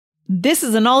This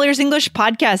is an All Ears English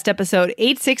podcast, episode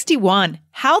 861.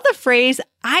 How the phrase,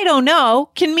 I don't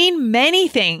know, can mean many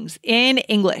things in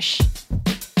English.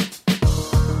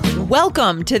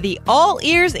 Welcome to the All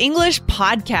Ears English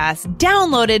podcast.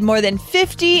 Downloaded more than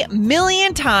 50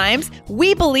 million times,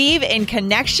 we believe in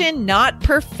connection, not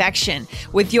perfection.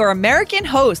 With your American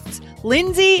hosts,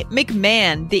 Lindsay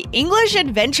McMahon, the English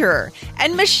adventurer,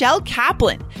 and Michelle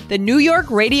Kaplan, the New York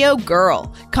radio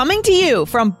girl, coming to you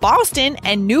from Boston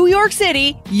and New York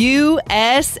City,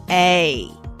 USA.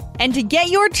 And to get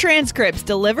your transcripts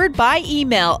delivered by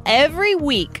email every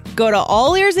week, go to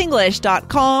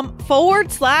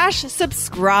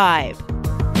allearsenglish.com/subscribe.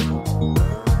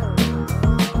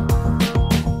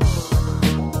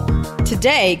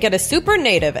 Today, get a super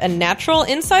native and natural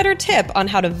insider tip on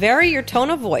how to vary your tone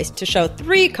of voice to show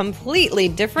 3 completely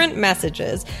different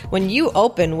messages when you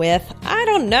open with, I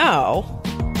don't know.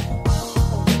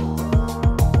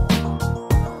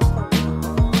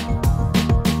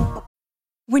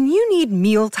 When you need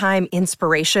mealtime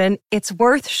inspiration, it's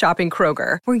worth shopping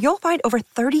Kroger, where you'll find over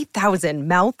 30,000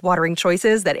 mouth-watering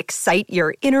choices that excite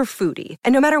your inner foodie.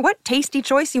 And no matter what tasty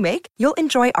choice you make, you'll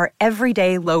enjoy our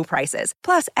everyday low prices,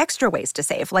 plus extra ways to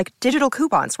save, like digital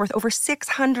coupons worth over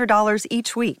 $600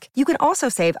 each week. You can also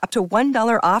save up to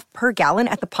 $1 off per gallon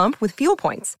at the pump with fuel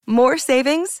points. More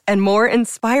savings and more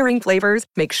inspiring flavors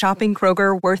make shopping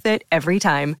Kroger worth it every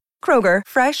time. Kroger,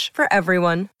 fresh for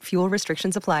everyone. Fuel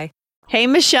restrictions apply. Hey,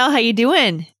 Michelle, how you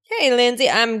doing? Hey, Lindsay,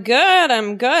 I'm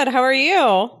good. How are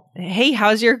you? Hey,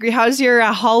 how's your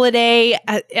holiday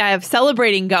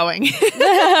celebrating going?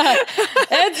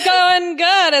 It's going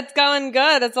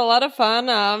good. It's a lot of fun.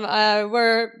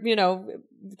 We're,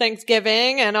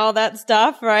 Thanksgiving and all that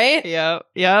stuff, right? Yep.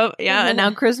 And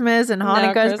now Christmas and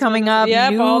Hanukkah is coming up.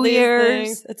 Yep, New all these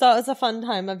Year's. things. It's a fun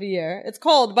time of year. It's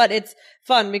cold, but it's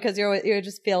fun because you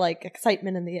just feel like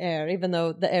excitement in the air, even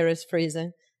though the air is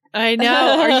freezing. I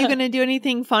know. Are you going to do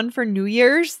anything fun for New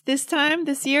Year's this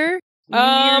year? New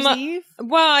Year's Eve?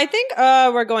 Well, I think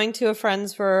we're going to a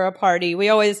friend's for a party. We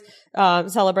always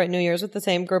celebrate New Year's with the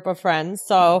same group of friends.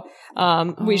 So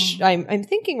I'm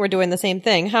thinking we're doing the same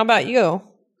thing. How about you?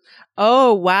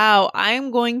 Oh, wow.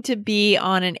 I'm going to be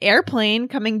on an airplane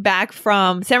coming back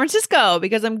from San Francisco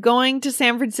because I'm going to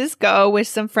San Francisco with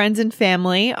some friends and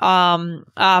family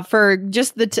for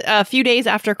just a few days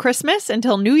after Christmas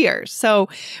until New Year's. So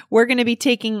we're going to be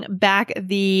taking back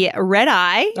the red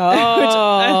eye, which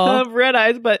I love red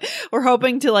eyes, but we're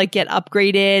hoping to get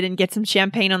upgraded and get some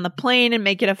champagne on the plane and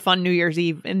make it a fun New Year's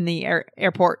Eve in the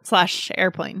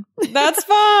airport/airplane. That's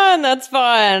fun.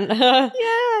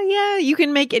 Yeah. You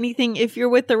can make anything. If you're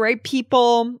with the right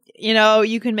people,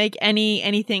 you can make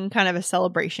anything kind of a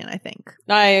celebration, I think.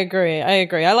 I agree.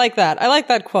 I like that. I like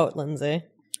that quote, Lindsay.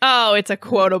 Oh, it's a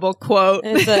quotable quote.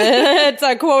 It's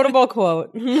a quotable quote.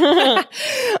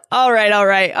 All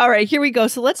right. Here we go.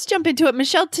 So let's jump into it.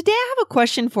 Michelle, today I have a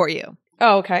question for you.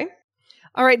 Oh, okay.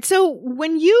 All right. So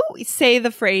when you say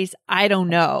the phrase, I don't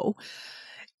know,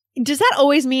 does that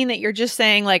always mean that you're just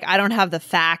saying I don't have the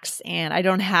facts and I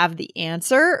don't have the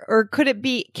answer? Or could it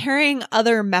be carrying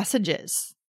other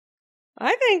messages?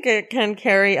 I think it can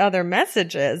carry other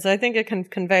messages. I think it can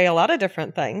convey a lot of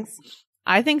different things.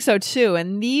 I think so too.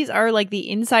 And these are the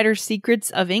insider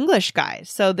secrets of English, guys.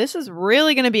 So this is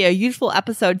really going to be a useful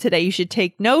episode today. You should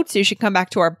take notes. You should come back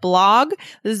to our blog.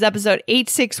 This is episode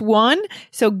 861.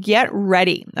 So get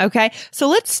ready. Okay. So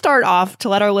let's start off to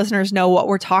let our listeners know what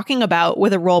we're talking about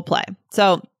with a role play.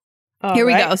 So here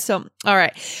we go. So, all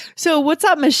right. So what's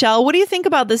up, Michelle? What do you think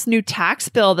about this new tax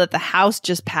bill that the House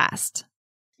just passed?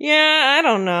 Yeah, I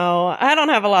don't know. I don't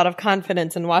have a lot of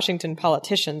confidence in Washington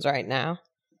politicians right now.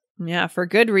 Yeah, for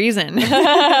good reason.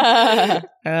 Yeah,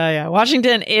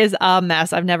 Washington is a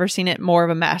mess. I've never seen it more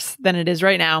of a mess than it is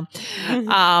right now.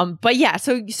 But yeah,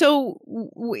 so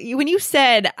when you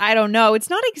said, I don't know,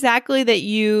 it's not exactly that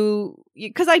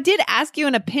because I did ask you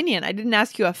an opinion. I didn't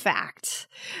ask you a fact.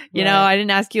 You know, I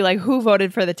didn't ask you who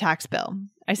voted for the tax bill.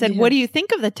 I said, what do you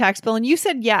think of the tax bill? And you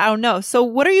said, yeah, I don't know. So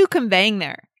what are you conveying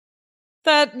there?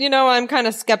 That, I'm kind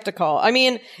of skeptical. I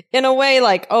mean, in a way,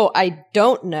 I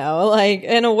don't know.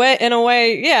 In a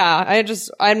way, yeah,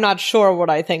 I'm not sure what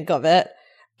I think of it.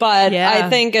 But yeah. I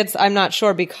think I'm not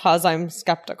sure because I'm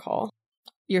skeptical.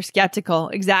 You're skeptical.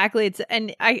 Exactly.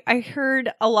 And I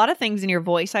heard a lot of things in your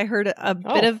voice. I heard a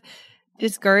bit of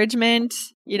discouragement,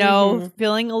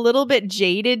 feeling a little bit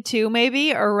jaded too,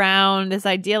 maybe around this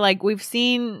idea. We've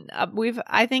seen,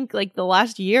 I think the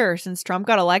last year since Trump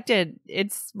got elected,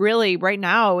 it's really right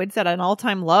now, it's at an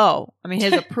all-time low. I mean,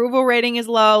 his approval rating is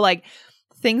low.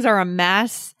 Things are a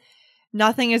mess.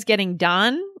 Nothing is getting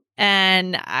done.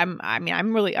 And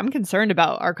I'm concerned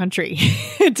about our country,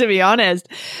 to be honest.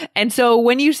 And so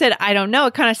when you said, I don't know,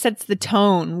 it kind of sets the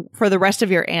tone for the rest of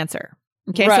your answer.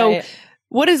 Okay. Right. So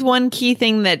what is one key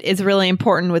thing that is really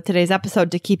important with today's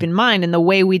episode to keep in mind in the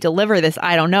way we deliver this?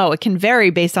 I don't know. It can vary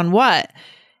based on what?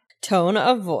 Tone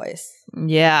of voice.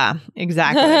 Yeah,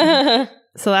 exactly.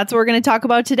 So that's what we're going to talk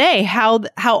about today. How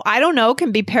I don't know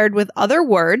can be paired with other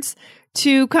words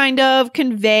to kind of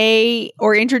convey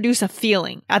or introduce a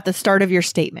feeling at the start of your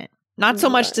statement. Not so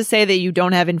much to say that you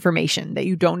don't have information, that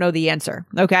you don't know the answer.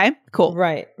 Okay, cool.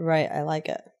 Right. I like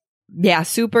it. Yeah,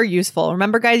 super useful.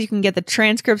 Remember, guys, you can get the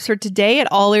transcripts for today at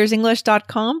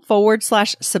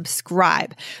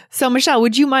allearsenglish.com/subscribe. So, Michelle,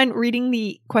 would you mind reading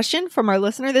the question from our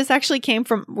listener? This actually came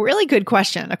from a really good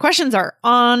question. The questions are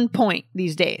on point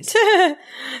these days.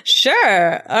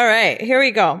 Sure. All right. Here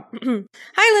we go.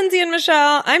 Hi, Lindsay and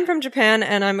Michelle. I'm from Japan,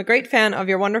 and I'm a great fan of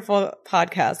your wonderful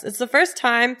podcast. It's the first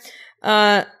time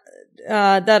that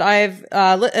I've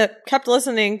kept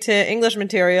listening to English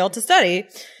material to study.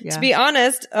 Yeah. To be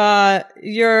honest,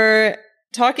 your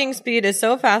talking speed is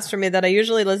so fast for me that I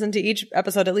usually listen to each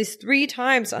episode at least 3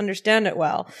 times to understand it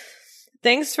well.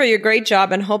 Thanks for your great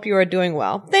job and hope you are doing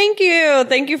well. Thank you.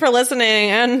 Thank you for listening.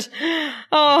 And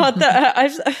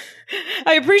I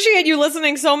appreciate you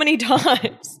listening so many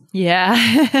times.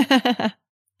 Yeah.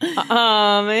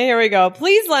 Here we go.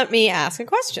 Please let me ask a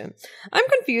question. I'm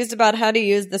confused about how to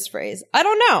use this phrase. I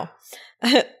don't know.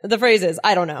 The phrase is,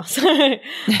 I don't know.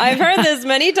 I've heard this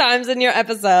many times in your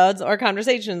episodes or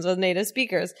conversations with native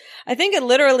speakers. I think it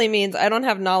literally means I don't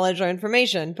have knowledge or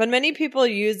information, but many people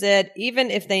use it even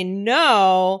if they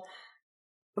know.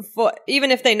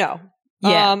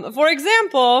 Yeah. For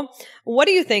example, what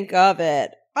do you think of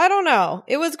it? I don't know.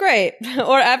 It was great.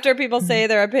 Or after people say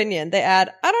their opinion, they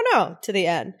add, I don't know, to the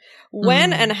end.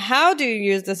 When and how do you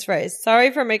use this phrase?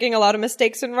 Sorry for making a lot of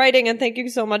mistakes in writing, and thank you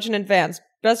so much in advance.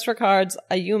 Best regards,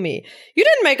 Ayumi. You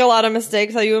didn't make a lot of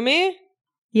mistakes, Ayumi.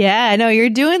 Yeah, no, you're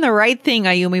doing the right thing,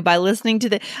 Ayumi, by listening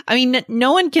to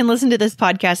no one can listen to this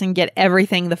podcast and get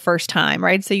everything the first time,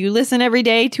 right? So you listen every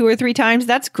day 2 or 3 times.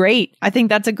 That's great. I think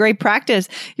that's a great practice.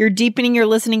 You're deepening your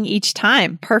listening each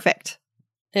time. Perfect.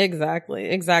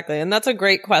 Exactly. And that's a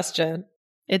great question.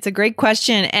 It's a great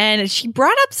question. And she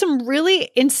brought up some really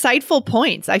insightful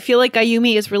points. I feel like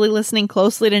Ayumi is really listening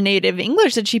closely to native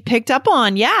English that she picked up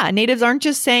on. Yeah, natives aren't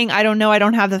just saying, I don't know, I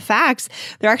don't have the facts.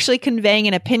 They're actually conveying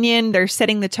an opinion. They're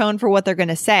setting the tone for what they're going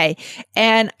to say.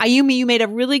 And Ayumi, you made a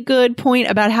really good point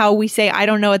about how we say, I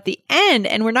don't know at the end.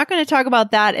 And we're not going to talk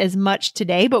about that as much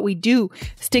today, but we do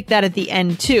stick that at the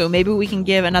end too. Maybe we can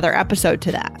give another episode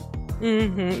to that.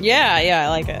 Mm-hmm. Yeah, I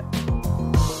like it.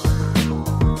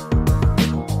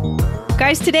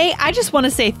 Guys, today I just want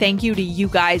to say thank you to you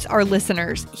guys, our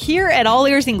listeners. Here at All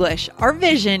Ears English, our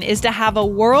vision is to have a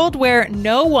world where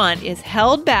no one is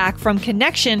held back from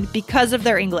connection because of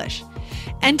their English.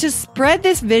 And to spread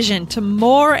this vision to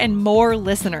more and more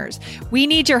listeners, we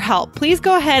need your help. Please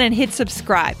go ahead and hit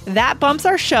subscribe. That bumps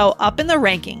our show up in the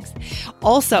rankings.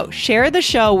 Also, share the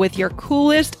show with your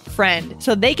coolest friend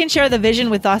so they can share the vision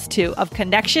with us too of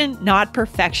connection, not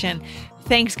perfection.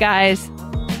 Thanks, guys.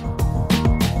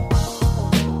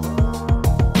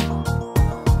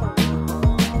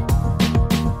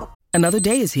 Another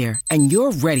day is here, and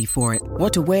you're ready for it.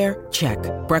 What to wear? Check.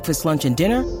 Breakfast, lunch, and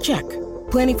dinner? Check.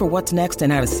 Planning for what's next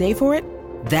and how to save for it?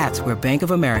 That's where Bank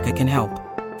of America can help.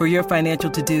 For your financial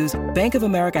to-dos, Bank of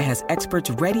America has experts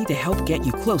ready to help get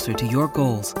you closer to your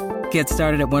goals. Get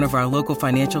started at one of our local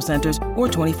financial centers or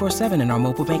 24/7 in our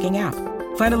mobile banking app.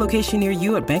 Find a location near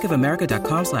you at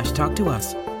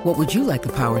bankofamerica.com/talktous. What would you like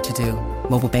the power to do?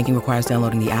 Mobile banking requires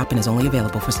downloading the app and is only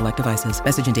available for select devices.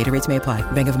 Message and data rates may apply.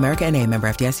 Bank of America NA, member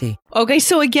FDIC. Okay,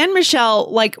 so again,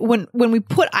 Michelle, like when we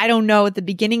put I don't know at the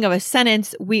beginning of a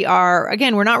sentence, we're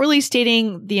not really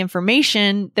stating the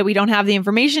information that we don't have the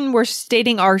information. We're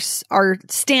stating our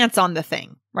stance on the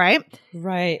thing, right?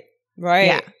 Right.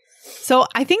 Yeah. So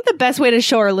I think the best way to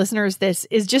show our listeners this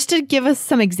is just to give us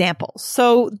some examples.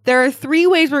 So there are 3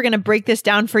 ways we're going to break this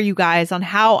down for you guys on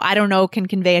how I don't know can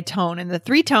convey a tone. And the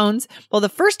 3 tones, well, the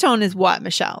first tone is what,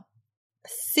 Michelle?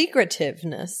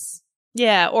 Secretiveness.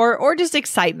 Yeah, or just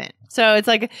excitement. So it's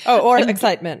like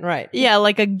excitement, right? Yeah,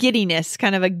 like a giddiness,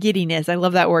 kind of a giddiness. I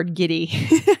love that word, giddy.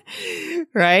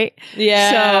 Right?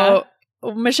 Yeah. So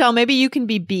Michelle, maybe you can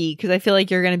be B because I feel like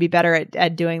you're going to be better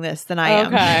at doing this than I am.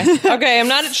 Okay. I'm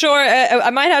not sure. I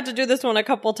might have to do this one a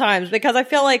couple times because I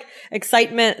feel like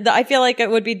excitement, I feel like it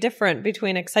would be different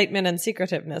between excitement and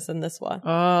secretiveness in this one.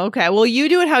 Oh, okay. Well, you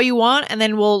do it how you want and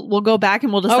then we'll go back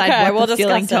and we'll decide what the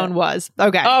feeling tone was.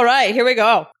 Okay. All right. Here we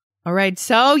go. All right.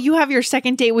 So you have your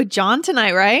second date with John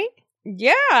tonight, right?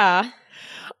 Yeah.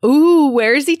 Ooh,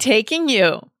 where is he taking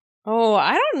you? Oh,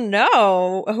 I don't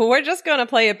know. We're just going to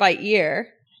play it by ear.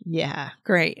 Yeah,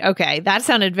 great. Okay, that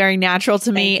sounded very natural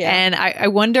to me. Thank you. And I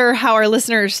wonder how our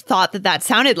listeners thought that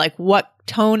sounded, like what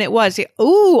tone it was.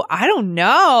 Ooh, I don't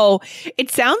know. It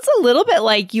sounds a little bit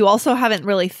like you also haven't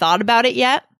really thought about it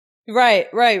yet. Right.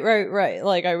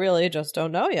 Like, I really just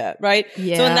don't know yet, right?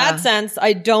 Yeah. So in that sense,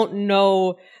 I don't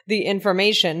know the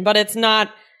information, but it's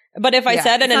not, but if I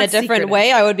said it in a different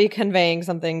way, I would be conveying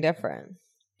something different.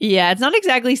 Yeah, it's not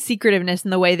exactly secretiveness in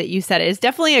the way that you said it. It's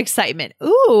definitely excitement.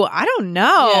 Ooh, I don't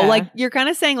know. Yeah. Like you're kind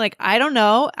of saying like, I don't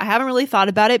know. I haven't really thought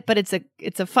about it, but it's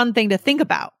a fun thing to think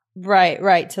about.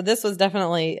 Right. So this was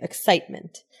definitely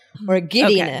excitement or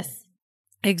giddiness.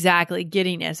 Okay. Exactly.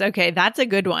 Giddiness. Okay. That's a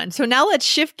good one. So now let's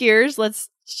shift gears. Let's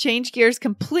change gears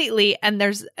completely. And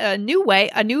there's a new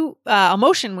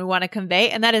emotion we want to convey,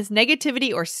 and that is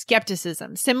negativity or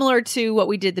skepticism, similar to what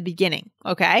we did at the beginning.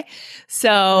 Okay.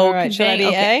 So, all right. Should I be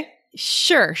A?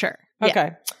 Sure. Okay.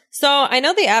 Yeah. So I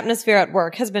know the atmosphere at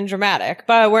work has been dramatic,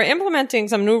 but we're implementing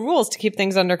some new rules to keep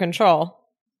things under control.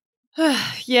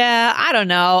 Yeah. I don't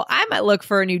know. I might look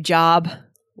for a new job.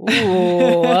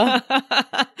 Ooh.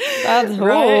 That's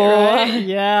right.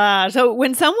 Yeah. So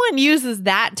when someone uses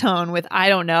that tone with I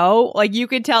don't know, like you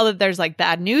could tell that there's like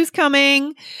bad news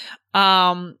coming.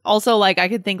 Also, like I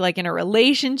could think like in a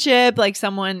relationship, like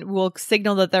someone will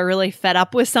signal that they're really fed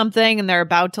up with something and they're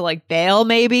about to like bail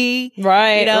maybe.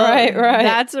 Right.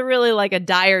 That's a really like a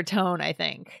dire tone, I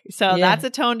think. So that's a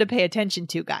tone to pay attention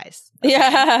to, guys. Okay.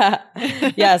 Yeah.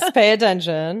 Yes. Pay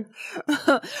attention.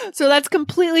 So that's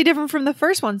completely different from the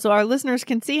first one. So our listeners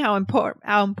can see how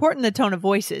important the tone of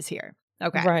voice is here.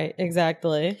 Okay. Right.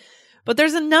 Exactly. But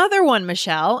there's another one,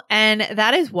 Michelle, and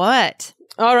that is what?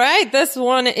 All right. This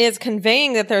one is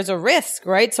conveying that there's a risk,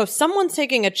 right? So someone's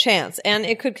taking a chance and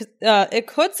it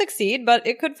could succeed, but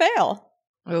it could fail.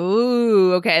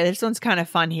 Ooh, okay. This one's kind of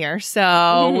fun here.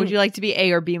 So would you like to be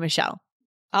A or B, Michelle?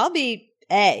 I'll be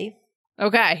A.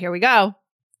 Okay, here we go.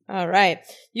 All right.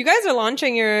 You guys are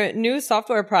launching your new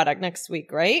software product next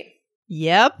week, right?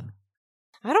 Yep.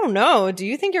 I don't know. Do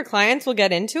you think your clients will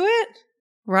get into it?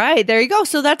 Right. There you go.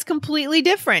 So that's completely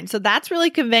different. So that's really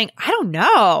conveying, I don't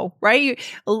know, right?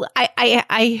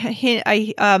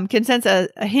 I can sense a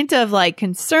hint of like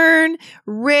concern,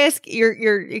 risk.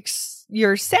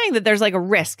 You're saying that there's like a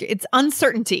risk. It's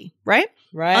uncertainty, right?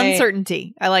 Right.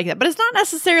 Uncertainty. I like that. But it's not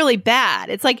necessarily bad.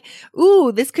 It's like,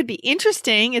 ooh, this could be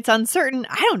interesting. It's uncertain.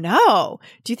 I don't know.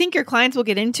 Do you think your clients will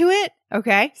get into it?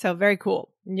 Okay. So very cool.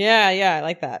 Yeah. I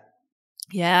like that.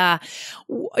 Yeah.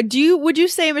 Would you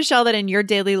say, Michelle, that in your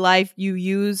daily life you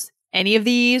use any of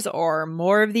these or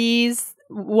more of these?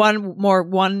 One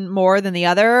more than the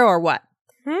other, or what?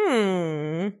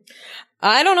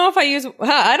 I don't know if I use,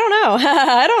 I don't know.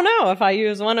 I don't know if I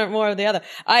use one or more of the other.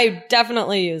 I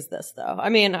definitely use this though. I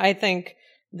mean, I think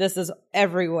this is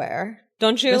everywhere.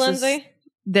 Don't you, Lindsay?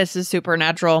 This is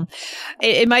supernatural.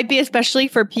 It might be especially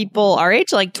for people our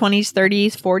age, like 20s,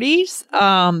 30s,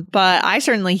 40s. But I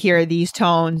certainly hear these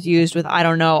tones used with I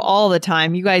don't know all the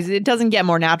time. You guys, it doesn't get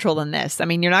more natural than this. I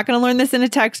mean, you're not going to learn this in a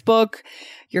textbook.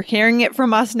 You're hearing it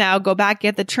from us now. Go back,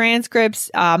 get the transcripts,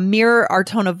 mirror our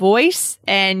tone of voice,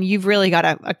 and you've really got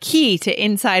a key to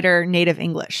insider native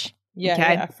English. Yeah,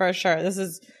 okay? Yeah, for sure. This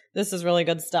is really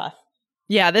good stuff.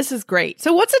 Yeah, this is great.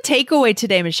 So what's a takeaway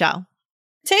today, Michelle?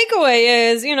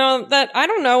 Takeaway is, that I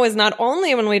don't know is not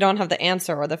only when we don't have the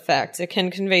answer or the facts, it can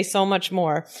convey so much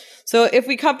more. So if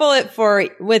we couple it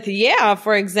with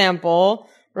for example,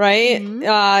 right?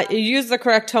 Use the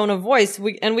correct tone of voice.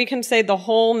 We can say the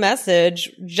whole message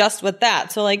just with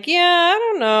that. So like, I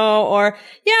don't know, or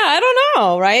I don't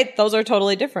know, right? Those are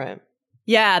totally different.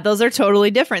 Yeah, those are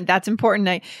totally different. That's important.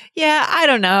 I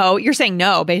don't know. You're saying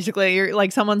no, basically. You're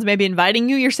like someone's maybe inviting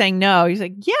you. You're saying no. You're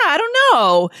like, I don't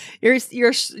know.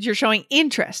 You're showing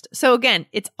interest. So again,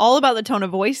 it's all about the tone of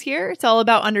voice here. It's all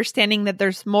about understanding that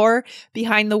there's more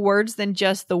behind the words than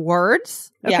just the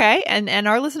words. Okay. Yeah. And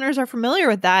our listeners are familiar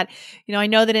with that. I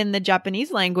know that in the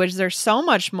Japanese language, there's so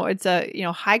much more. It's a,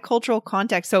 high cultural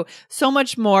context. So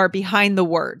much more behind the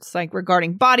words, like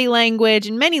regarding body language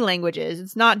in many languages.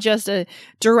 It's not just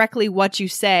directly what you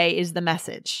say is the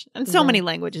message. And so many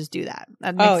languages do that.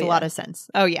 That makes a lot of sense.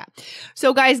 Oh yeah.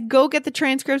 So guys, go get the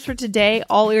transcripts for today,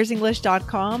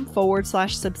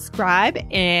 allearsenglish.com/subscribe.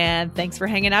 And thanks for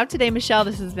hanging out today, Michelle.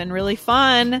 This has been really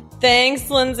fun.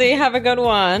 Thanks, Lindsay. Have a good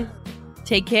one.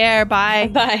 Take care. Bye.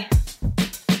 Bye.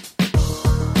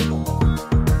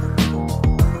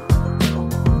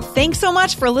 Thanks so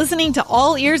much for listening to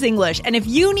All Ears English. And if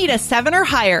you need a 7 or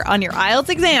higher on your IELTS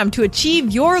exam to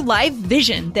achieve your life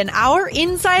vision, then our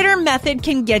Insider Method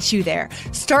can get you there.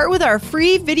 Start with our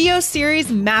free video series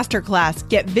masterclass.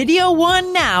 Get video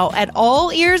 1 now at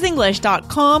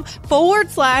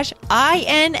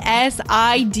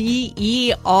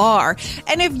allearsenglish.com/INSIDER.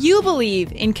 And if you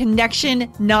believe in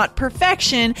connection, not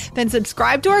perfection, then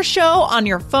subscribe to our show on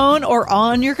your phone or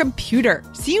on your computer.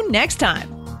 See you next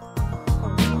time.